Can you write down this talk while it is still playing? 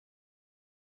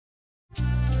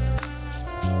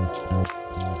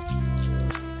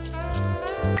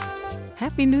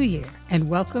Happy New Year, and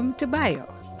welcome to Bio,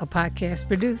 a podcast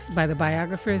produced by the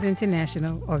Biographers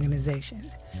International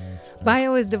Organization.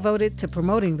 Bio is devoted to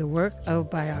promoting the work of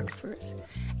biographers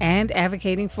and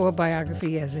advocating for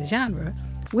biography as a genre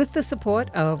with the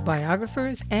support of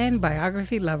biographers and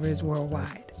biography lovers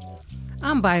worldwide.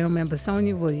 I'm Bio member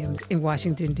Sonia Williams in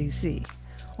Washington, D.C.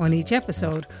 On each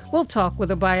episode, we'll talk with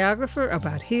a biographer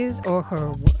about his or her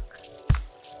work.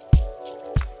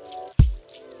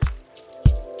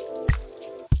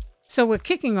 So we're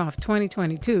kicking off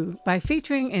 2022 by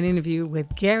featuring an interview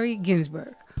with Gary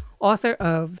Ginsberg, author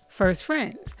of First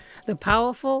Friends, the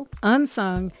powerful,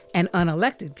 unsung, and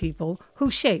unelected people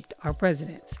who shaped our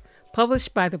presidents,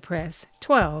 published by the press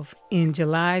 12 in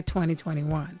July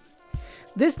 2021.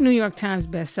 This New York Times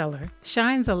bestseller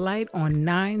shines a light on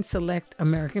 9 select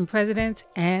American presidents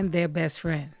and their best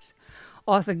friends.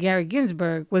 Author Gary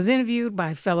Ginsberg was interviewed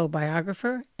by fellow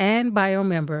biographer and bio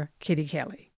member Kitty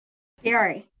Kelly.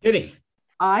 Gary, Kitty,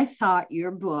 I thought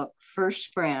your book,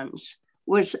 First Friends,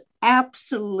 was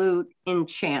absolute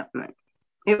enchantment.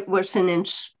 It was an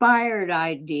inspired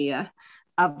idea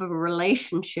of a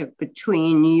relationship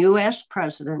between U.S.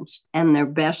 presidents and their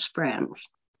best friends.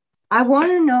 I want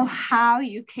to know how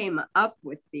you came up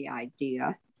with the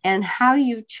idea and how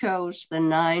you chose the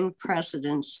 9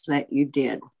 presidents that you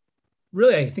did.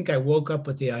 really, I think I woke up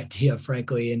with the idea,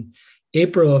 frankly, in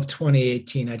April of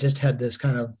 2018. I just had this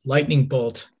kind of lightning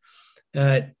bolt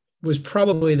that was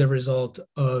probably the result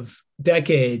of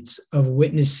decades of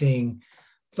witnessing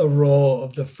the role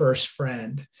of the first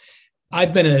friend.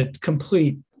 I've been a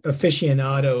complete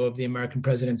aficionado of the American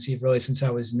presidency really since I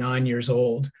was 9 years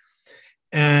old.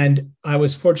 And I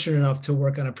was fortunate enough to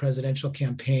work on a presidential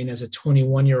campaign as a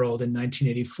 21-year-old in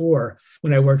 1984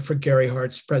 when I worked for Gary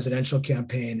Hart's presidential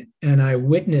campaign. And I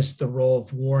witnessed the role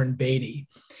of Warren Beatty.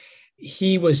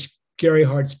 He was Gary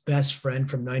Hart's best friend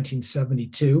from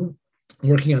 1972,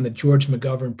 working on the George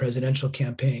McGovern presidential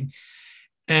campaign.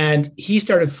 And he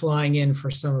started flying in for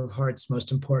some of Hart's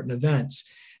most important events.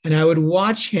 And I would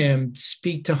watch him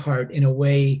speak to Hart in a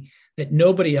way that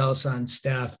nobody else on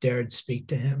staff dared speak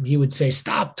to him. He would say,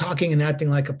 "Stop talking and acting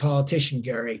like a politician,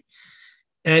 Gary."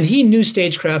 And he knew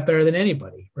stagecraft better than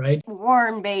anybody, right?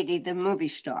 Warren Beatty, the movie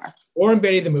star. Warren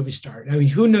Beatty, the movie star. I mean,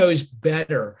 who knows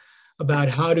better about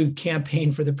how to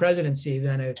campaign for the presidency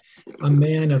than a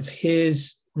man of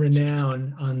his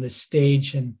renown on the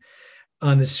stage and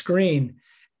on the screen?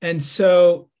 And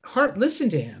so Hart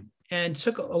listened to him and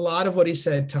took a lot of what he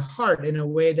said to heart in a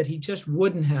way that he just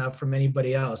wouldn't have from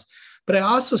anybody else. But I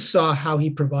also saw how he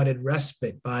provided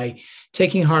respite by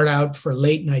taking Hart out for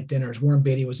late night dinners. Warren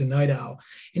Beatty was a night owl,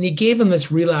 and he gave him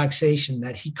this relaxation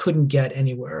that he couldn't get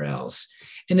anywhere else.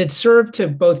 And it served to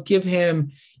both give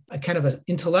him a kind of an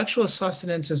intellectual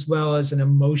sustenance as well as an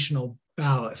emotional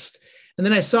ballast. And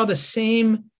then I saw the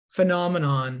same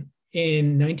phenomenon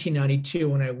in 1992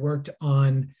 when I worked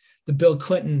on the Bill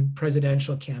Clinton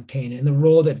presidential campaign and the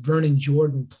role that Vernon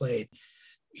Jordan played.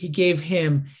 He gave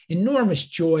him enormous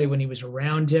joy when he was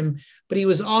around him, but he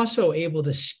was also able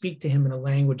to speak to him in a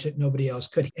language that nobody else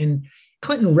could. And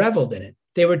Clinton reveled in it.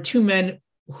 They were 2 men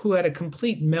who had a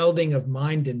complete melding of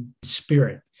mind and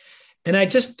spirit. And I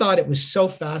just thought it was so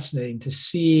fascinating to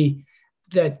see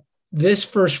that this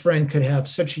first friend could have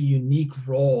such a unique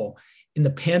role in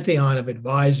the pantheon of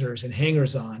advisors and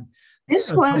hangers-on.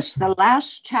 This was the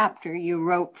last chapter you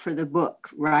wrote for the book,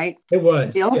 right? It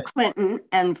was. Bill Clinton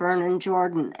and Vernon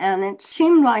Jordan. And it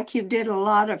seemed like you did a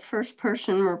lot of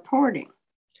first-person reporting.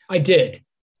 I did.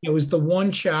 It was the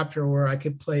one chapter where I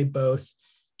could play both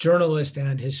journalist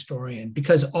and historian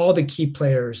because all the key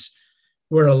players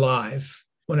were alive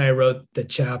when I wrote the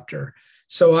chapter.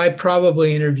 So I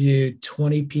probably interviewed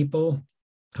 20 people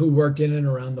who worked in and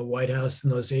around the White House in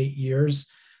those 8 years,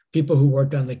 people who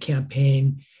worked on the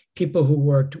campaign, people who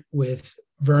worked with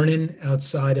Vernon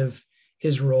outside of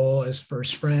his role as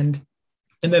first friend.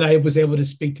 And then I was able to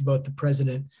speak to both the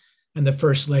president and the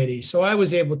first lady. So I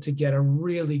was able to get a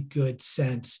really good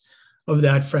sense of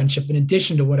that friendship, in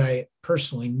addition to what I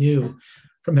personally knew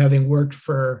from having worked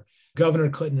for Governor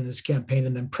Clinton in his campaign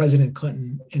and then President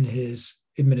Clinton in his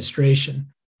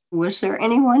administration. Was there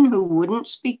anyone who wouldn't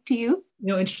speak to you?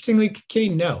 Interestingly, Kitty,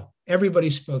 no. Everybody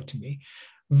spoke to me.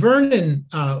 Vernon,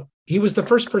 he was the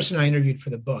first person I interviewed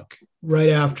for the book right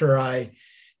after I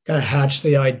kind of hatched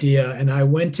the idea. And I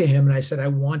went to him and I said, "I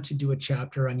want to do a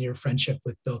chapter on your friendship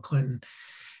with Bill Clinton."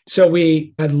 So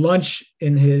we had lunch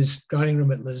in his dining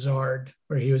room at Lazard,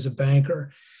 where he was a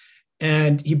banker.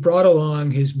 And he brought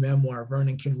along his memoir,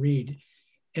 Vernon Can Read.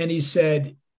 And he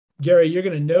said, "Gary, you're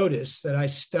going to notice that I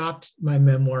stopped my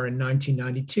memoir in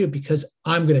 1992 because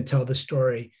I'm going to tell the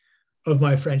story of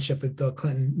my friendship with Bill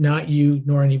Clinton, not you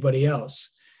nor anybody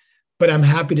else. But I'm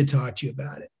happy to talk to you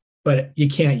about it, but you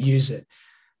can't use it.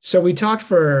 So we talked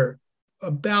for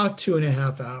about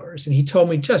 2.5 hours, and he told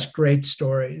me just great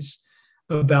stories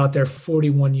about their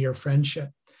 41-year friendship.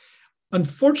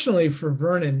 Unfortunately for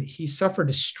Vernon, he suffered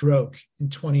a stroke in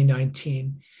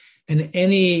 2019, and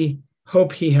any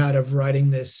hope he had of writing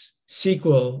this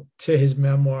sequel to his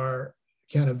memoir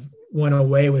kind of went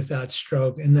away with that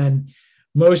stroke. And then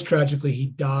most tragically, he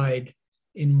died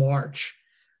in March.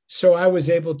 So I was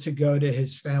able to go to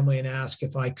his family and ask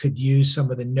if I could use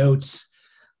some of the notes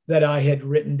that I had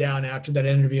written down after that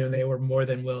interview, and they were more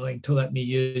than willing to let me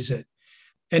use it.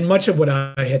 And much of what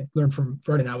I had learned from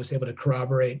Vernon, I was able to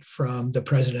corroborate from the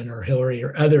president or Hillary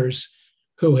or others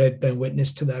who had been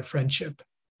witness to that friendship.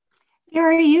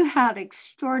 Gary, you had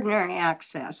extraordinary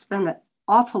access that an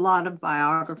awful lot of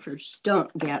biographers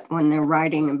don't get when they're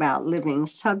writing about living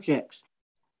subjects.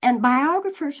 And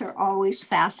biographers are always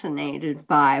fascinated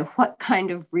by what kind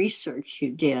of research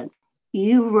you did.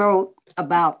 You wrote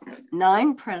about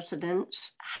 9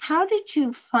 presidents. How did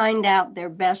you find out their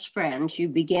best friends? You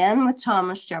began with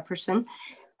Thomas Jefferson.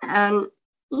 And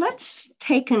let's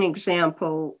take an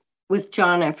example with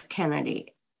John F.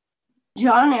 Kennedy.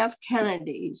 John F.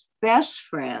 Kennedy's best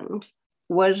friend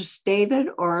was David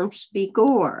Ormsby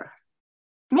Gore.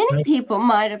 Many people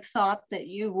might have thought that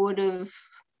you would have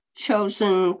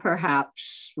chosen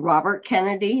perhaps Robert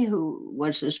Kennedy, who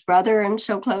was his brother and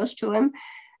so close to him,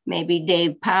 maybe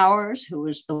Dave Powers, who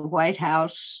was the White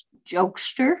House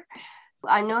jokester.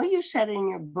 I know you said in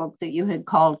your book that you had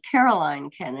called Caroline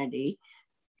Kennedy.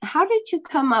 How did you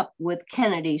come up with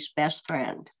Kennedy's best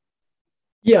friend?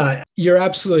 Yeah, you're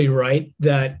absolutely right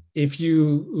that if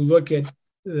you look at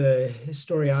the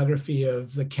historiography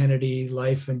of the Kennedy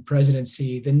life and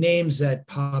presidency, the names that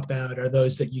pop out are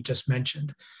those that you just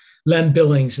mentioned. Lem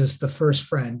Billings is the first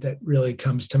friend that really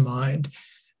comes to mind.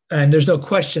 And there's no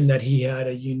question that he had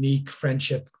a unique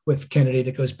friendship with Kennedy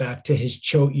that goes back to his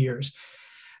Choate years.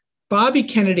 Bobby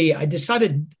Kennedy, I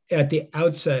decided at the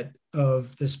outset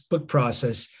of this book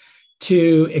process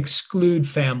to exclude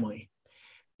family.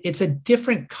 It's a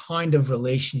different kind of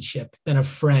relationship than a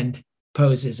friend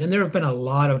poses. And there have been a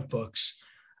lot of books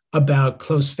about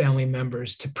close family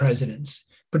members to presidents,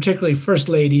 particularly first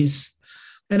ladies.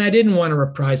 And I didn't want to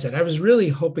reprise that. I was really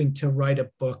hoping to write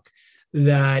a book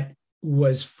that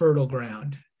was fertile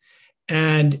ground.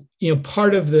 And,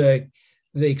 part of the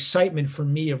excitement for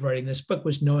me of writing this book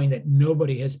was knowing that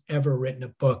nobody has ever written a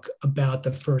book about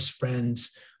the first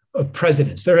friends of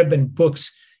presidents. There have been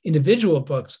books, individual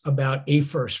books about a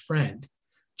first friend,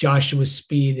 Joshua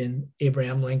Speed and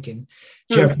Abraham Lincoln,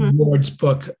 Jeffrey Ward's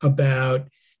book about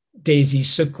Daisy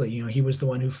Suckley. He was the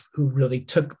one who really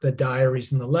took the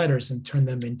diaries and the letters and turned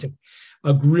them into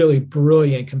a really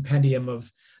brilliant compendium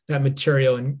of that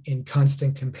material in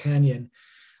Constant Companion.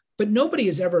 But nobody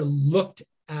has ever looked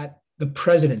at the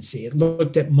presidency. It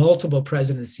looked at multiple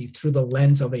presidency through the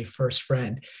lens of a first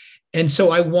friend. And so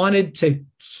I wanted to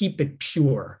keep it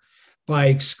pure by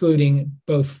excluding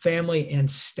both family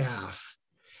and staff.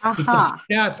 Because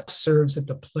staff serves at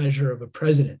the pleasure of a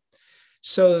president.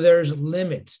 So there's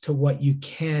limits to what you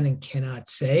can and cannot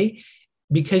say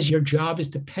because your job is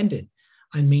dependent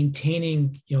on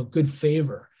maintaining, good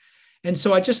favor. And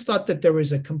so I just thought that there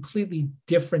was a completely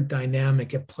different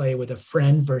dynamic at play with a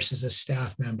friend versus a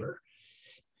staff member.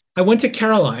 I went to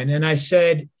Caroline and I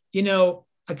said,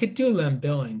 I could do Lem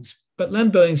Billings, but Lem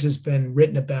Billings has been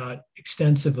written about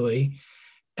extensively,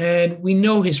 and we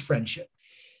know his friendship.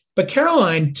 But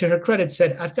Caroline, to her credit,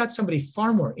 said, I've got somebody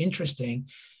far more interesting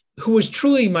who was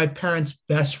truly my parents'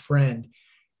 best friend,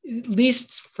 at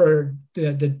least for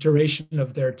the duration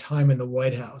of their time in the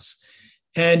White House.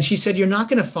 And she said, you're not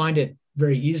going to find it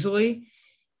very easily.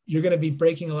 You're going to be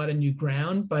breaking a lot of new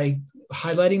ground by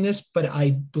highlighting this, but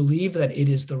I believe that it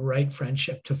is the right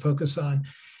friendship to focus on.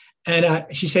 And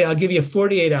she said, I'll give you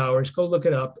 48 hours, go look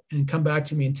it up and come back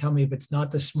to me and tell me if it's not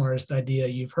the smartest idea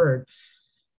you've heard.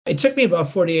 It took me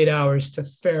about 48 hours to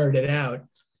ferret it out,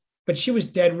 but she was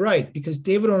dead right because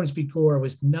David Ormsby Gore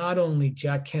was not only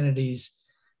Jack Kennedy's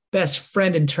best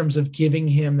friend in terms of giving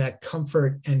him that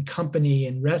comfort and company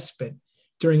and respite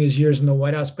during his years in the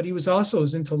White House, but he was also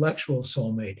his intellectual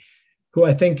soulmate, who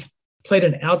I think played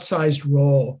an outsized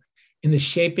role in the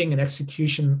shaping and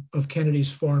execution of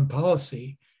Kennedy's foreign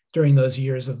policy during those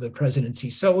years of the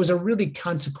presidency. So it was a really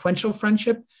consequential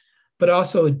friendship, but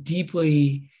also a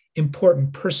deeply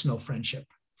important personal friendship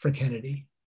for Kennedy.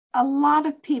 A lot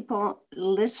of people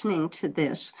listening to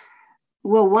this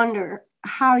will wonder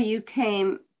how you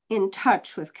came in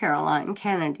touch with Caroline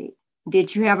Kennedy.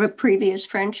 Did you have a previous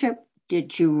friendship?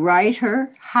 Did you write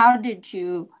her? How did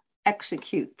you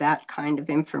execute that kind of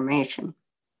information?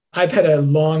 I've had a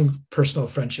long personal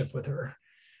friendship with her.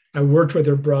 I worked with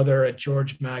her brother at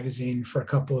George Magazine for a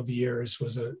couple of years,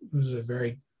 was a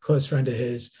very close friend of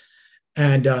his.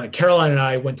 And Caroline and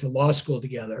I went to law school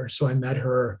together. So I met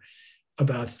her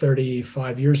about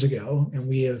 35 years ago, and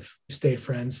we have stayed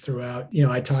friends throughout.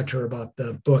 I talked to her about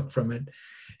the book from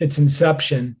its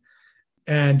inception.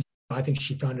 And I think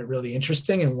she found it really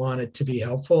interesting and wanted to be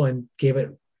helpful and gave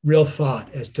it real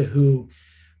thought as to who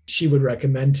she would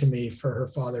recommend to me for her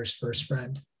father's first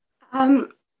friend.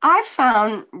 I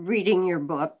found reading your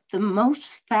book, the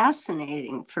most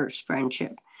fascinating first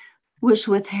friendship was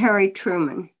with Harry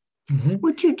Truman. Mm-hmm.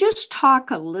 Would you just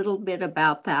talk a little bit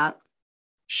about that?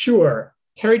 Sure.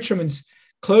 Harry Truman's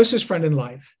closest friend in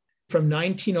life from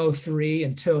 1903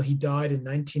 until he died in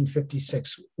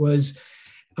 1956 was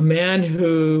a man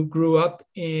who grew up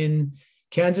in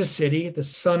Kansas City, the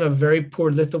son of very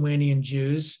poor Lithuanian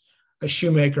Jews, a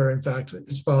shoemaker, in fact,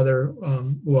 his father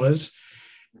was.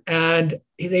 And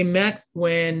they met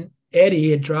when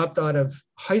Eddie had dropped out of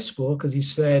high school because he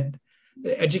said,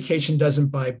 education doesn't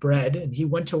buy bread. And he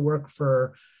went to work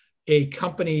for a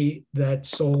company that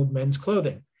sold men's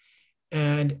clothing.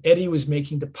 And Eddie was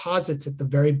making deposits at the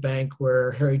very bank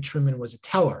where Harry Truman was a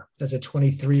teller as a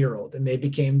 23-year-old, and they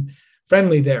became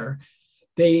friendly there.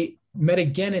 They met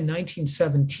again in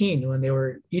 1917 when they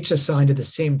were each assigned to the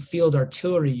same field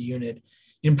artillery unit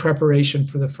in preparation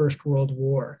for the First World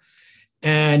War.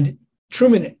 And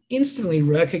Truman instantly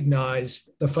recognized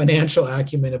the financial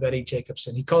acumen of Eddie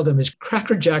Jacobson. He called him his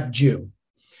crackerjack Jew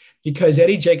because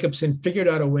Eddie Jacobson figured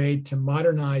out a way to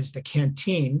modernize the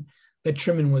canteen that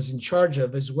Truman was in charge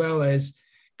of, as well as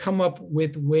come up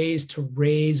with ways to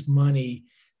raise money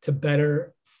to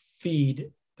better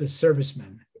feed the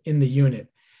servicemen in the unit.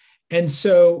 And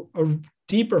so a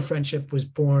deeper friendship was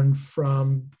born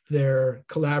from their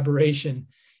collaboration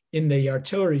in the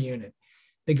artillery unit.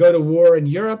 They go to war in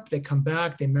Europe, they come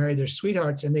back, they marry their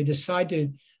sweethearts, and they decide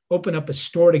to open up a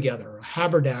store together, a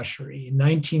haberdashery in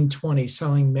 1920,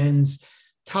 selling men's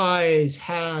ties,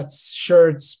 hats,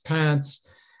 shirts, pants.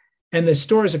 And the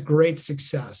store is a great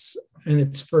success in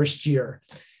its first year.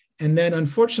 And then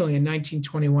unfortunately in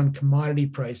 1921, commodity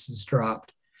prices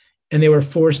dropped and they were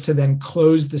forced to then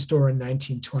close the store in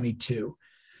 1922.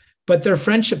 But their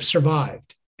friendship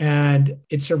survived, and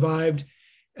it survived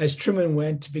as Truman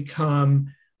went to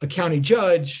become a county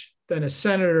judge, then a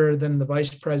senator, then the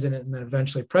vice president, and then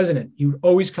eventually president. He would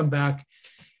always come back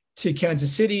to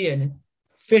Kansas City and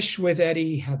fish with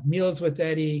Eddie, have meals with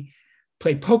Eddie,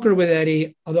 play poker with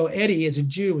Eddie, although Eddie, as a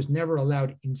Jew, was never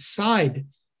allowed inside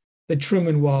the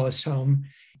Truman Wallace home.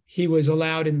 He was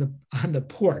allowed on the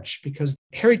porch because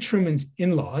Harry Truman's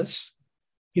in-laws,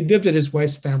 he lived at his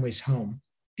wife's family's home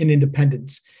in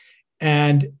Independence,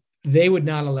 and they would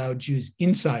not allow Jews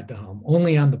inside the home,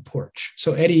 only on the porch.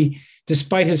 So Eddie,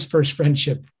 despite his first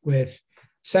friendship with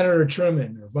Senator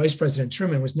Truman or Vice President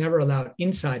Truman, was never allowed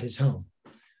inside his home.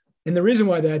 And the reason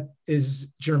why that is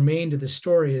germane to the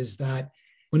story is that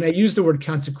when I use the word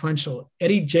consequential,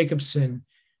 Eddie Jacobson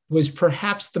was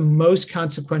perhaps the most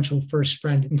consequential first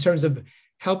friend in terms of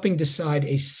helping decide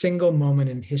a single moment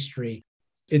in history.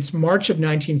 It's March of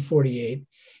 1948.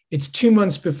 It's 2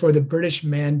 months before the British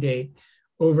mandate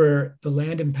over the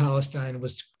land in Palestine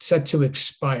was set to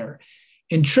expire.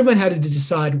 And Truman had to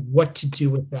decide what to do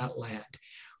with that land.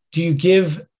 Do you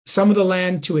give some of the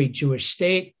land to a Jewish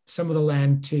state, some of the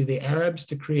land to the Arabs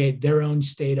to create their own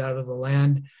state out of the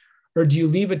land, or do you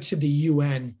leave it to the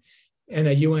UN and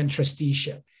a UN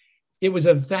trusteeship? It was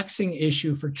a vexing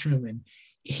issue for Truman.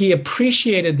 He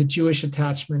appreciated the Jewish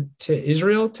attachment to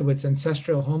Israel, to its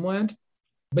ancestral homeland,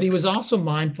 but he was also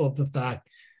mindful of the fact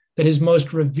that his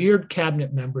most revered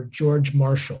cabinet member, George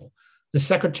Marshall, the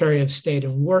Secretary of State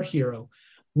and war hero,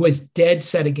 was dead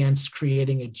set against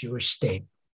creating a Jewish state.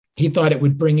 He thought it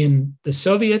would bring in the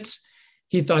Soviets.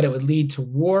 He thought it would lead to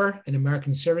war and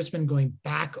American servicemen going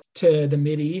back to the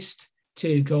Mideast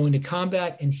to go into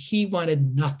combat, and he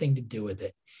wanted nothing to do with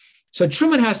it. So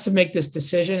Truman has to make this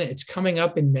decision. It's coming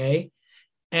up in May,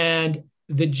 and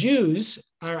the Jews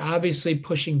are obviously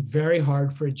pushing very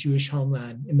hard for a Jewish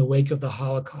homeland in the wake of the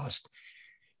Holocaust.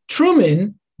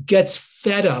 Truman gets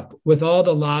fed up with all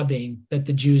the lobbying that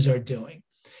the Jews are doing.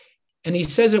 And he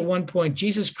says at one point,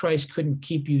 Jesus Christ couldn't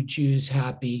keep you Jews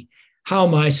happy. How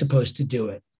am I supposed to do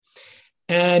it?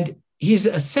 And he's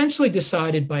essentially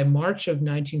decided by March of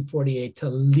 1948 to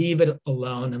leave it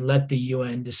alone and let the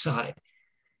UN decide.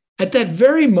 At that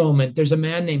very moment, there's a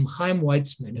man named Chaim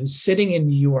Weizmann who's sitting in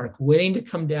New York waiting to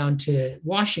come down to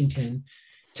Washington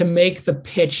to make the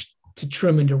pitch to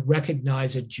Truman to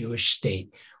recognize a Jewish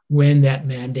state when that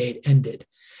mandate ended.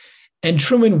 And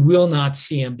Truman will not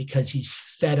see him because he's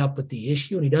fed up with the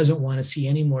issue and he doesn't want to see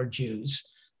any more Jews.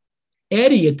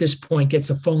 Eddie, at this point, gets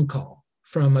a phone call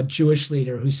from a Jewish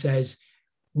leader who says,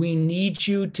 we need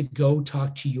you to go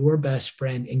talk to your best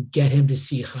friend and get him to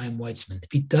see Chaim Weizmann.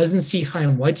 If he doesn't see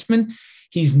Chaim Weizmann,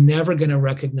 he's never going to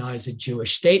recognize a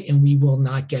Jewish state and we will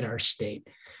not get our state.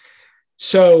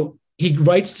 So he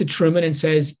writes to Truman and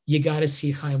says, you got to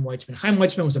see Chaim Weizmann. Chaim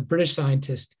Weizmann was a British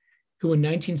scientist who in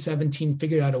 1917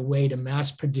 figured out a way to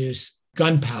mass produce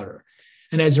gunpowder.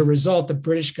 And as a result, the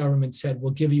British government said,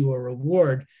 we'll give you a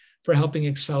reward for helping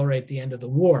accelerate the end of the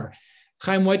war.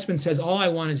 Chaim Weizmann says, all I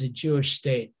want is a Jewish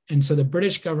state. And so the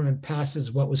British government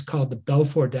passes what was called the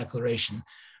Balfour Declaration,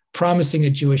 promising a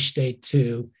Jewish state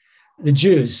to the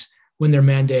Jews when their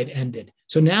mandate ended.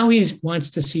 So now he wants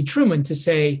to see Truman to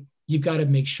say, you've got to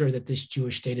make sure that this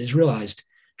Jewish state is realized.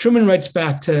 Truman writes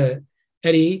back to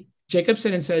Eddie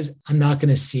Jacobson and says, I'm not going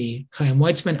to see Chaim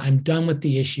Weizmann. I'm done with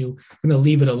the issue. I'm going to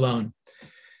leave it alone.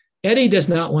 Eddie does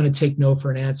not want to take no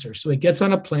for an answer. So he gets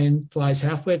on a plane, flies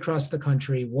halfway across the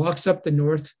country, walks up the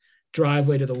north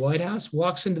driveway to the White House,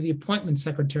 walks into the appointment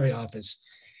secretary office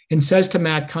and says to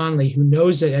Matt Conley, who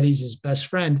knows that Eddie's his best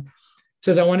friend,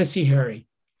 says, I want to see Harry.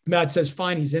 Matt says,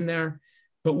 fine, he's in there.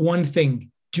 But one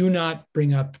thing, do not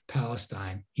bring up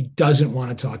Palestine. He doesn't want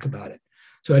to talk about it.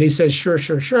 So Eddie says,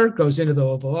 sure, goes into the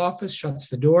Oval Office, shuts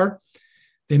the door.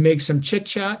 They make some chit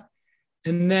chat.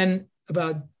 And then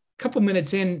about a couple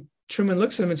minutes in, Truman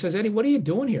looks at him and says, Eddie, what are you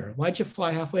doing here? Why'd you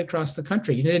fly halfway across the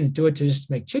country? You didn't do it to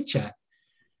just make chit chat.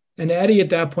 And Eddie at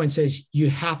that point says, you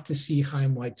have to see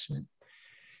Chaim Weizmann.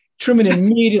 Truman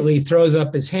immediately throws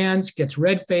up his hands, gets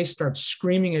red-faced, starts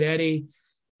screaming at Eddie.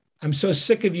 I'm so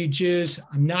sick of you Jews.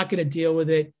 I'm not going to deal with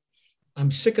it.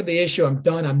 I'm sick of the issue. I'm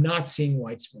done. I'm not seeing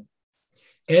Weizmann.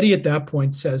 Eddie at that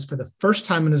point says, for the first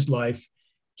time in his life,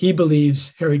 he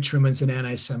believes Harry Truman's an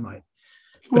anti-Semite.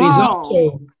 But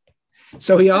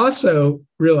he also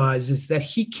realizes that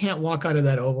he can't walk out of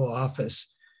that Oval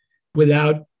Office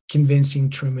without convincing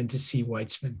Truman to see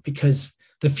Weizmann because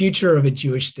the future of a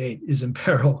Jewish state is in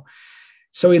peril.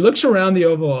 So he looks around the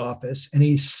Oval Office and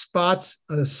he spots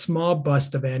a small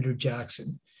bust of Andrew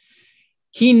Jackson.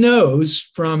 He knows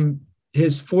from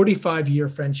his 45-year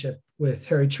friendship with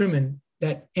Harry Truman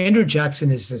that Andrew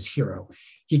Jackson is his hero.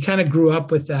 He kind of grew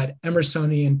up with that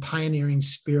Emersonian pioneering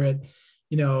spirit,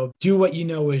 do what you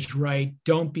know is right.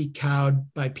 Don't be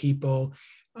cowed by people.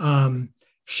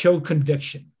 Show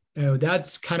conviction.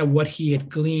 That's kind of what he had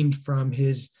gleaned from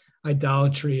his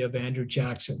idolatry of Andrew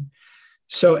Jackson.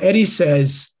 So Eddie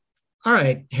says, all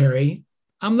right, Harry,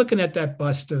 I'm looking at that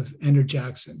bust of Andrew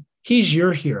Jackson. He's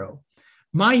your hero.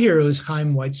 My hero is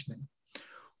Chaim Weizmann.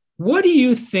 What do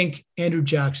you think Andrew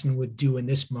Jackson would do in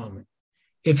this moment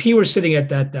if he were sitting at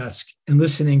that desk and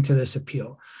listening to this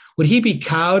appeal? Would he be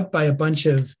cowed by a bunch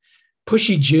of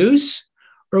pushy Jews,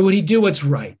 or would he do what's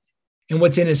right and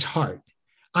what's in his heart?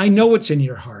 I know what's in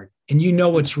your heart, and you know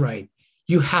what's right.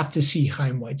 You have to see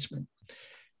Chaim Weizmann.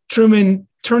 Truman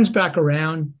turns back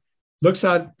around, looks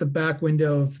out the back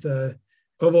window of the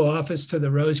Oval Office to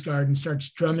the Rose Garden, starts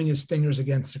drumming his fingers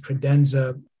against the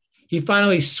credenza. He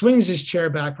finally swings his chair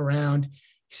back around.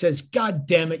 He says, God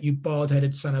damn it, you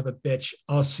bald-headed son of a bitch.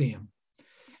 I'll see him.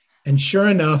 And sure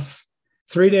enough,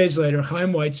 3 days later,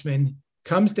 Chaim Weizmann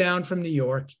comes down from New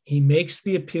York. He makes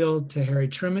the appeal to Harry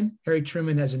Truman. Harry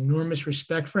Truman has enormous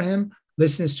respect for him,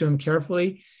 listens to him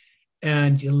carefully.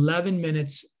 And 11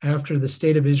 minutes after the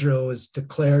state of Israel was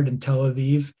declared in Tel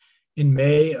Aviv in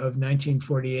May of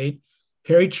 1948,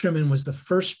 Harry Truman was the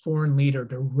first foreign leader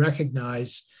to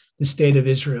recognize the state of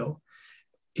Israel.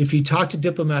 If you talk to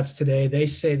diplomats today, they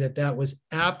say that that was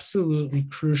absolutely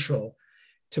crucial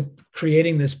to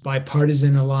creating this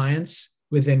bipartisan alliance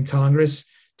within Congress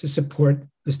to support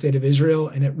the state of Israel.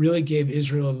 And it really gave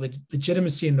Israel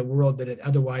legitimacy in the world that it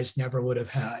otherwise never would have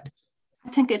had. I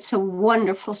think it's a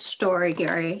wonderful story,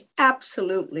 Gary.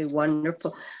 Absolutely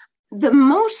wonderful. The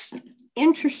most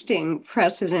interesting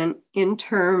president in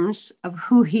terms of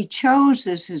who he chose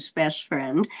as his best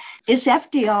friend is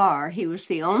FDR. He was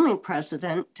the only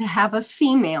president to have a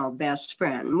female best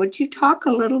friend. Would you talk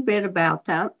a little bit about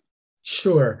that?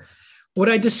 Sure. What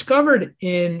I discovered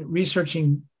in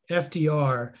researching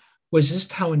FDR was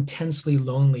just how intensely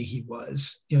lonely he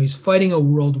was. He's fighting a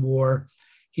world war.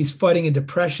 He's fighting a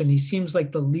depression. He seems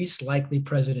like the least likely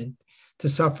president to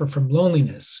suffer from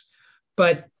loneliness.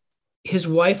 But his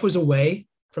wife was away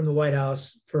from the White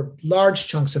House for large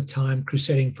chunks of time,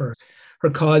 crusading for her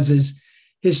causes.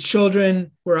 His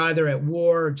children were either at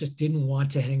war or just didn't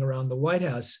want to hang around the White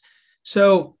House.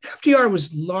 So FDR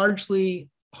was largely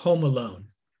home alone.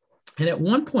 And at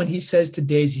one point, he says to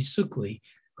Daisy Suckley,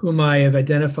 whom I have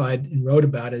identified and wrote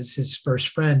about as his first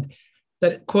friend,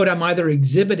 that, quote, I'm either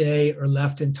exhibit A or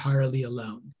left entirely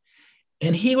alone.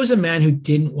 And he was a man who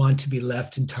didn't want to be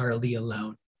left entirely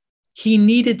alone. He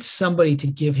needed somebody to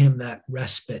give him that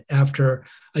respite after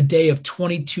a day of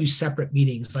 22 separate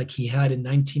meetings like he had in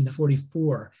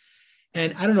 1944.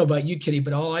 And I don't know about you, Kitty,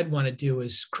 but all I'd want to do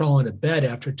is crawl into bed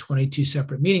after 22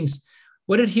 separate meetings.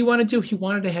 What did he want to do? He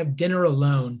wanted to have dinner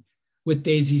alone with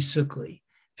Daisy Suckley.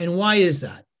 And why is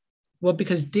that? Well,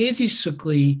 because Daisy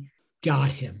Suckley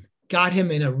got him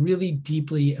in a really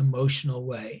deeply emotional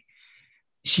way.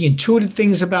 She intuited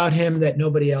things about him that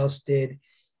nobody else did.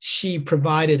 She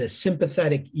provided a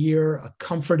sympathetic ear, a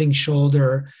comforting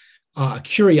shoulder, a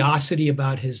curiosity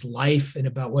about his life and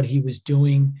about what he was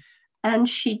doing. And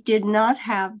she did not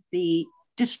have the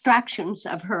distractions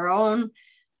of her own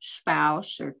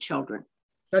spouse or children.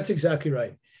 That's exactly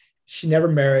right. She never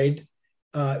married.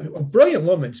 A brilliant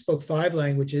woman, spoke 5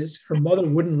 languages. Her mother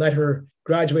wouldn't let her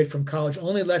graduate from college,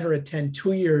 only let her attend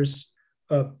 2 years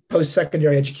of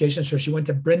post-secondary education. So she went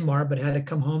to Bryn Mawr, but had to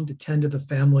come home to tend to the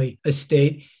family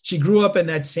estate. She grew up in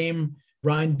that same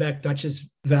Rhinebeck, Dutchess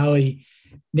Valley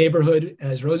neighborhood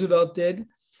as Roosevelt did,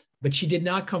 but she did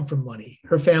not come from money.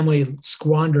 Her family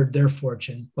squandered their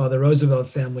fortune while the Roosevelt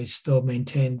family still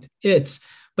maintained its.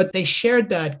 But they shared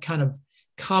that kind of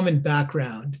common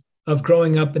background of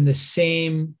growing up in the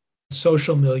same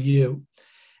social milieu.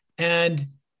 And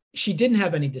she didn't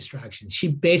have any distractions. She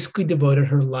basically devoted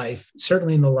her life,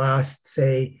 certainly in the last,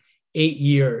 say, 8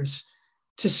 years,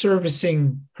 to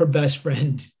servicing her best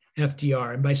friend,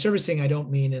 FDR. And by servicing, I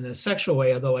don't mean in a sexual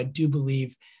way, although I do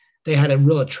believe they had a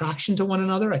real attraction to one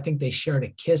another. I think they shared a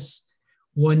kiss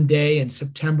one day in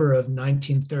September of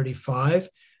 1935.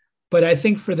 But I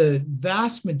think for the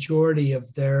vast majority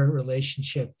of their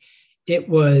relationship, it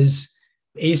was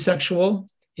asexual.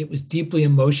 It was deeply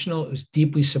emotional. It was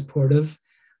deeply supportive.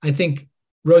 I think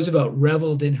Roosevelt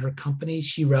reveled in her company.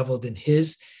 She reveled in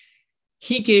his.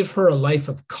 He gave her a life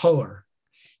of color.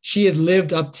 She had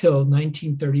lived up till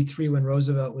 1933 when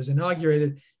Roosevelt was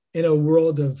inaugurated in a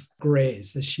world of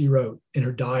grays, as she wrote in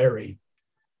her diary.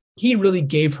 He really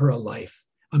gave her a life,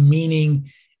 a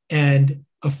meaning, and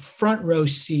a front row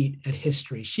seat at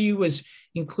history. She was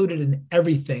included in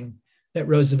everything that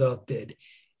Roosevelt did.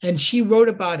 And she wrote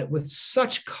about it with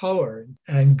such color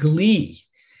and glee.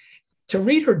 To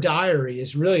read her diary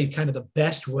is really kind of the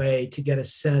best way to get a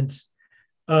sense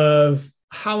of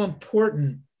how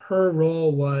important her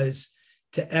role was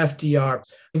to FDR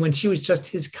when she was just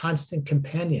his constant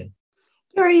companion.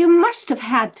 Gary, you must have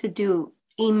had to do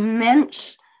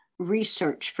immense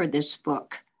research for this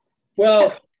book.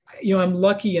 Well, I'm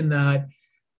lucky in that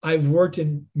I've worked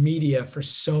in media for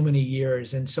so many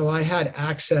years. And so I had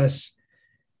access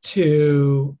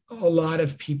to a lot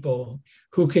of people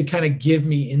who could kind of give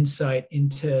me insight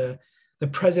into the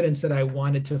presidents that I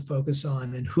wanted to focus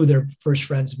on and who their first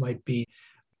friends might be.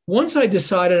 Once I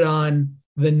decided on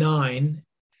the 9,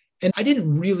 and I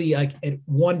didn't really at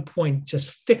one point just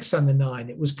fix on the 9.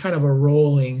 It was kind of a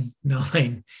rolling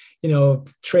 9,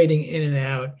 trading in and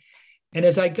out. And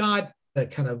as I got a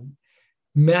kind of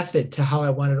method to how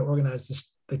I wanted to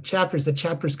organize the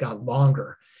chapters got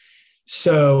longer.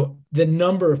 So the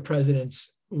number of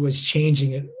presidents was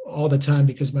changing all the time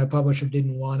because my publisher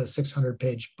didn't want a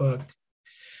 600-page book.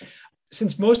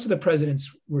 Since most of the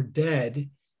presidents were dead,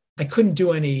 I couldn't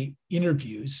do any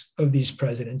interviews of these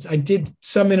presidents. I did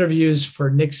some interviews for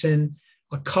Nixon,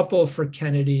 a couple for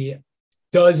Kennedy,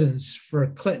 dozens for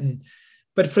Clinton.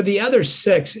 But for the other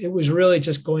 6, it was really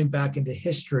just going back into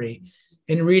history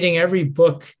and reading every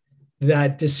book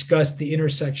that discussed the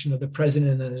intersection of the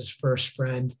president and his first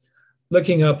friend,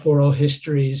 looking up oral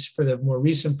histories for the more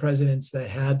recent presidents that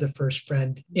had the first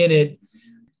friend in it,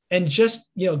 and just,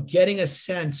 getting a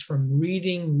sense from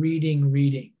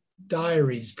reading,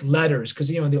 diaries, letters, because,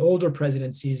 in the older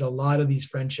presidencies, a lot of these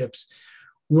friendships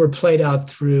were played out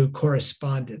through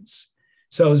correspondence.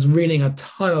 So I was reading a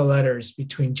ton of letters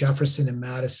between Jefferson and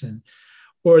Madison,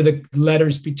 or the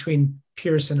letters between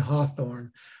Pierce and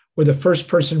Hawthorne, or the first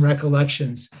person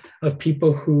recollections of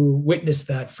people who witnessed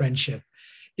that friendship.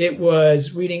 It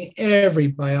was reading every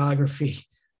biography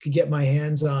I could get my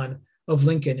hands on of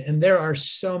Lincoln, and there are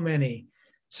so many.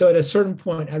 So at a certain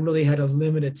point, I really had to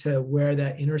limit it to where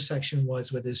that intersection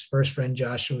was with his first friend,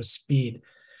 Joshua Speed.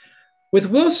 With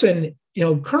Wilson,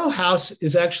 Colonel House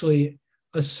is actually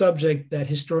a subject that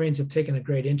historians have taken a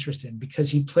great interest in because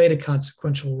he played a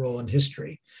consequential role in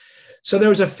history. So there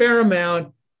was a fair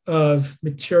amount of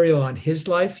material on his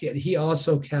life. Yet he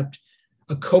also kept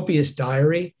a copious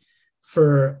diary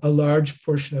for a large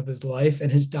portion of his life, and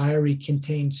his diary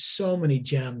contained so many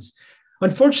gems.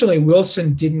 Unfortunately,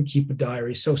 Wilson didn't keep a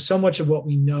diary, so much of what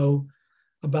we know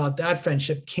about that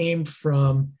friendship came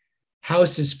from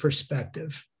House's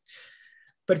perspective.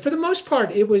 But for the most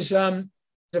part, it was a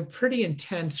pretty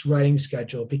intense writing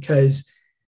schedule because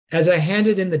as I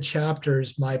handed in the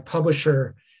chapters, my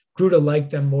publisher grew to like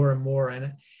them more and more.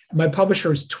 And my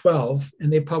publisher is 12,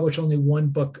 and they publish only one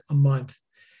book a month.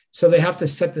 So they have to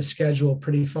set the schedule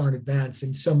pretty far in advance.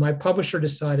 And so my publisher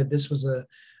decided this was a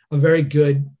very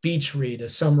good beach read, a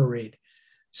summer read.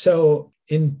 So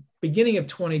in beginning of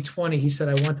 2020, he said,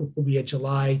 I want it to be a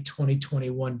July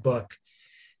 2021 book.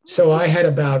 So I had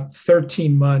about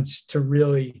 13 months to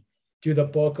really do the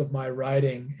bulk of my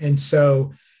writing. And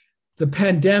so the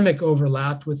pandemic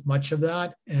overlapped with much of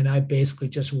that. And I basically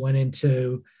just went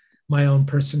into my own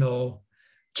personal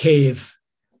cave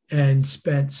and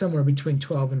spent somewhere between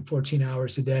 12 and 14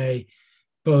 hours a day,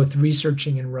 both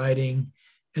researching and writing,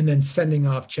 and then sending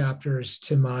off chapters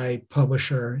to my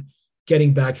publisher,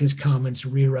 getting back his comments,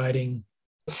 rewriting.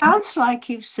 Sounds like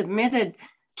you've submitted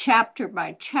chapter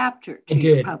by chapter to I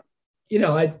did. your publisher. You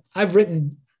know, I've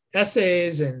written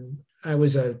essays, and I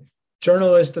was a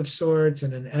journalist of sorts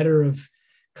and an editor of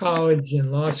college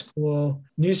and law school,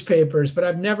 newspapers, but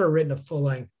I've never written a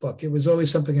full-length book. It was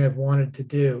always something I've wanted to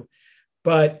do.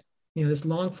 But, you know, this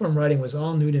long-form writing was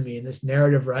all new to me, and this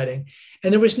narrative writing.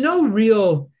 And there was no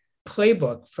real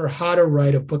playbook for how to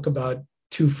write a book about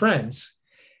two friends.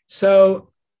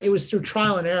 So it was through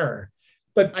trial and error.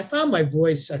 But I found my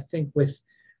voice, I think, with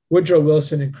Woodrow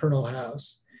Wilson and Colonel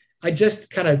House. I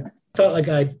just kind of felt like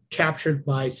I captured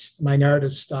my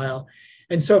narrative style.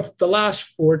 And so the last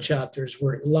 4 chapters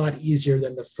were a lot easier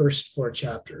than the first 4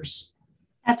 chapters.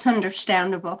 That's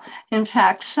understandable. In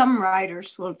fact, some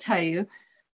writers will tell you,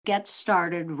 get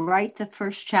started, write the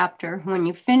first chapter. When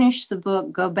you finish the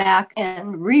book, go back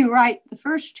and rewrite the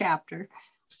first chapter.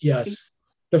 Yes.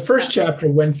 The first chapter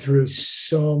went through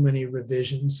so many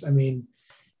revisions. I mean,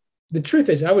 the truth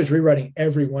is I was rewriting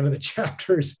every one of the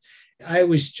chapters. I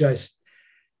was just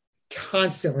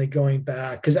constantly going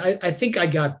back because I think I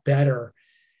got better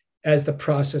as the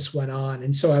process went on.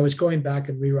 And so I was going back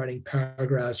and rewriting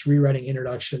paragraphs, rewriting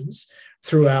introductions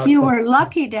throughout. You were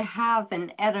lucky to have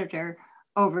an editor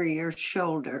over your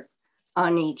shoulder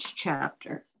on each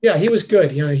chapter. Yeah, he was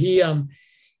good. You know,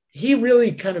 he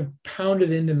really kind of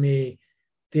pounded into me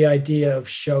the idea of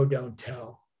show, don't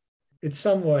tell. It's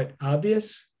somewhat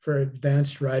obvious for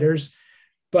advanced writers,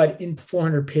 but in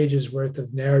 400 pages worth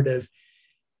of narrative,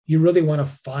 you really want to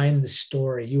find the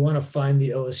story. You want to find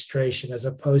the illustration as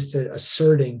opposed to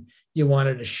asserting you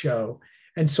wanted to show.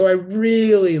 And so I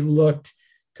really looked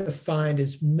to find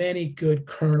as many good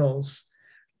kernels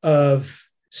of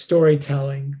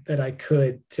storytelling that I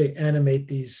could to animate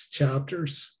these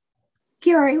chapters.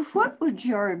 Gary, what would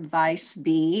your advice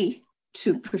be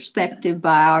to prospective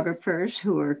biographers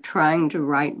who are trying to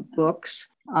write books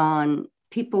on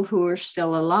people who are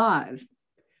still alive?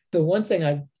 The one thing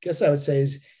I guess I would say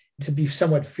is to be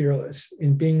somewhat fearless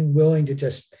in being willing to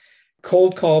just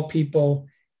cold call people,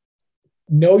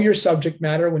 know your subject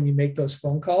matter when you make those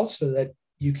phone calls so that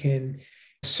you can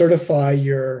certify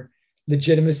your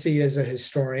legitimacy as a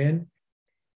historian,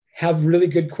 have really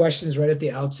good questions right at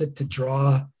the outset to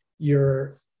draw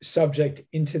your subject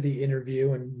into the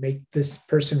interview and make this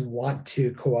person want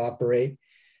to cooperate,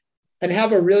 and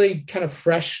have a really kind of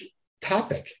fresh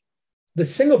topic. The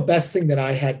single best thing that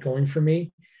I had going for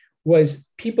me was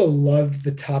people loved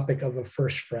the topic of a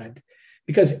first friend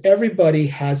because everybody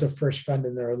has a first friend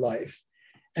in their life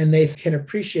and they can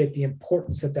appreciate the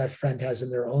importance that that friend has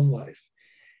in their own life.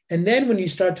 And then when you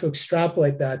start to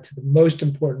extrapolate that to the most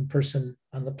important person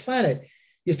on the planet,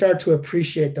 you start to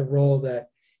appreciate the role that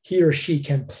he or she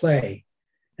can play.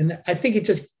 And I think it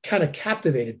just kind of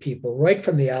captivated people right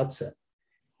from the outset.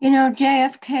 You know,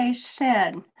 JFK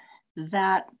said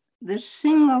that the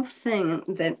single thing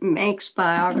that makes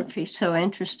biography so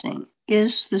interesting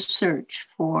is the search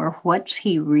for what's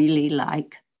he really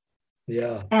like.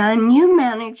 Yeah. And you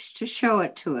managed to show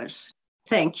it to us.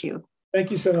 Thank you. Thank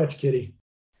you so much, Kitty.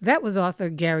 That was author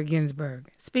Gary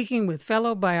Ginsberg speaking with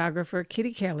fellow biographer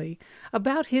Kitty Kelly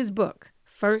about his book,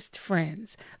 First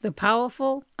Friends, the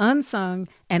powerful, unsung,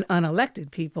 and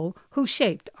unelected people who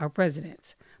shaped our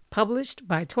presidents, published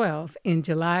by 12 in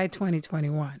July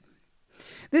 2021.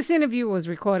 This interview was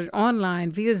recorded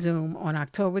online via Zoom on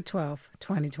October 12,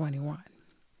 2021.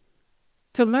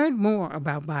 To learn more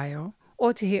about Bio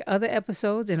or to hear other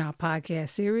episodes in our podcast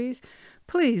series,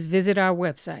 please visit our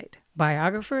website,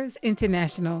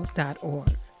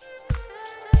 biographersinternational.org.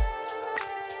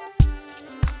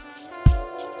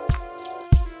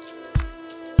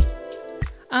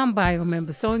 I'm bio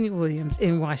member Sonia Williams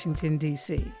in Washington,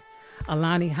 D.C.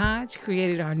 Alani Hodge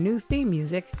created our new theme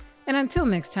music. And until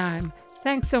next time,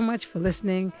 thanks so much for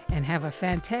listening and have a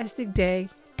fantastic day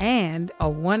and a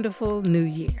wonderful new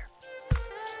year.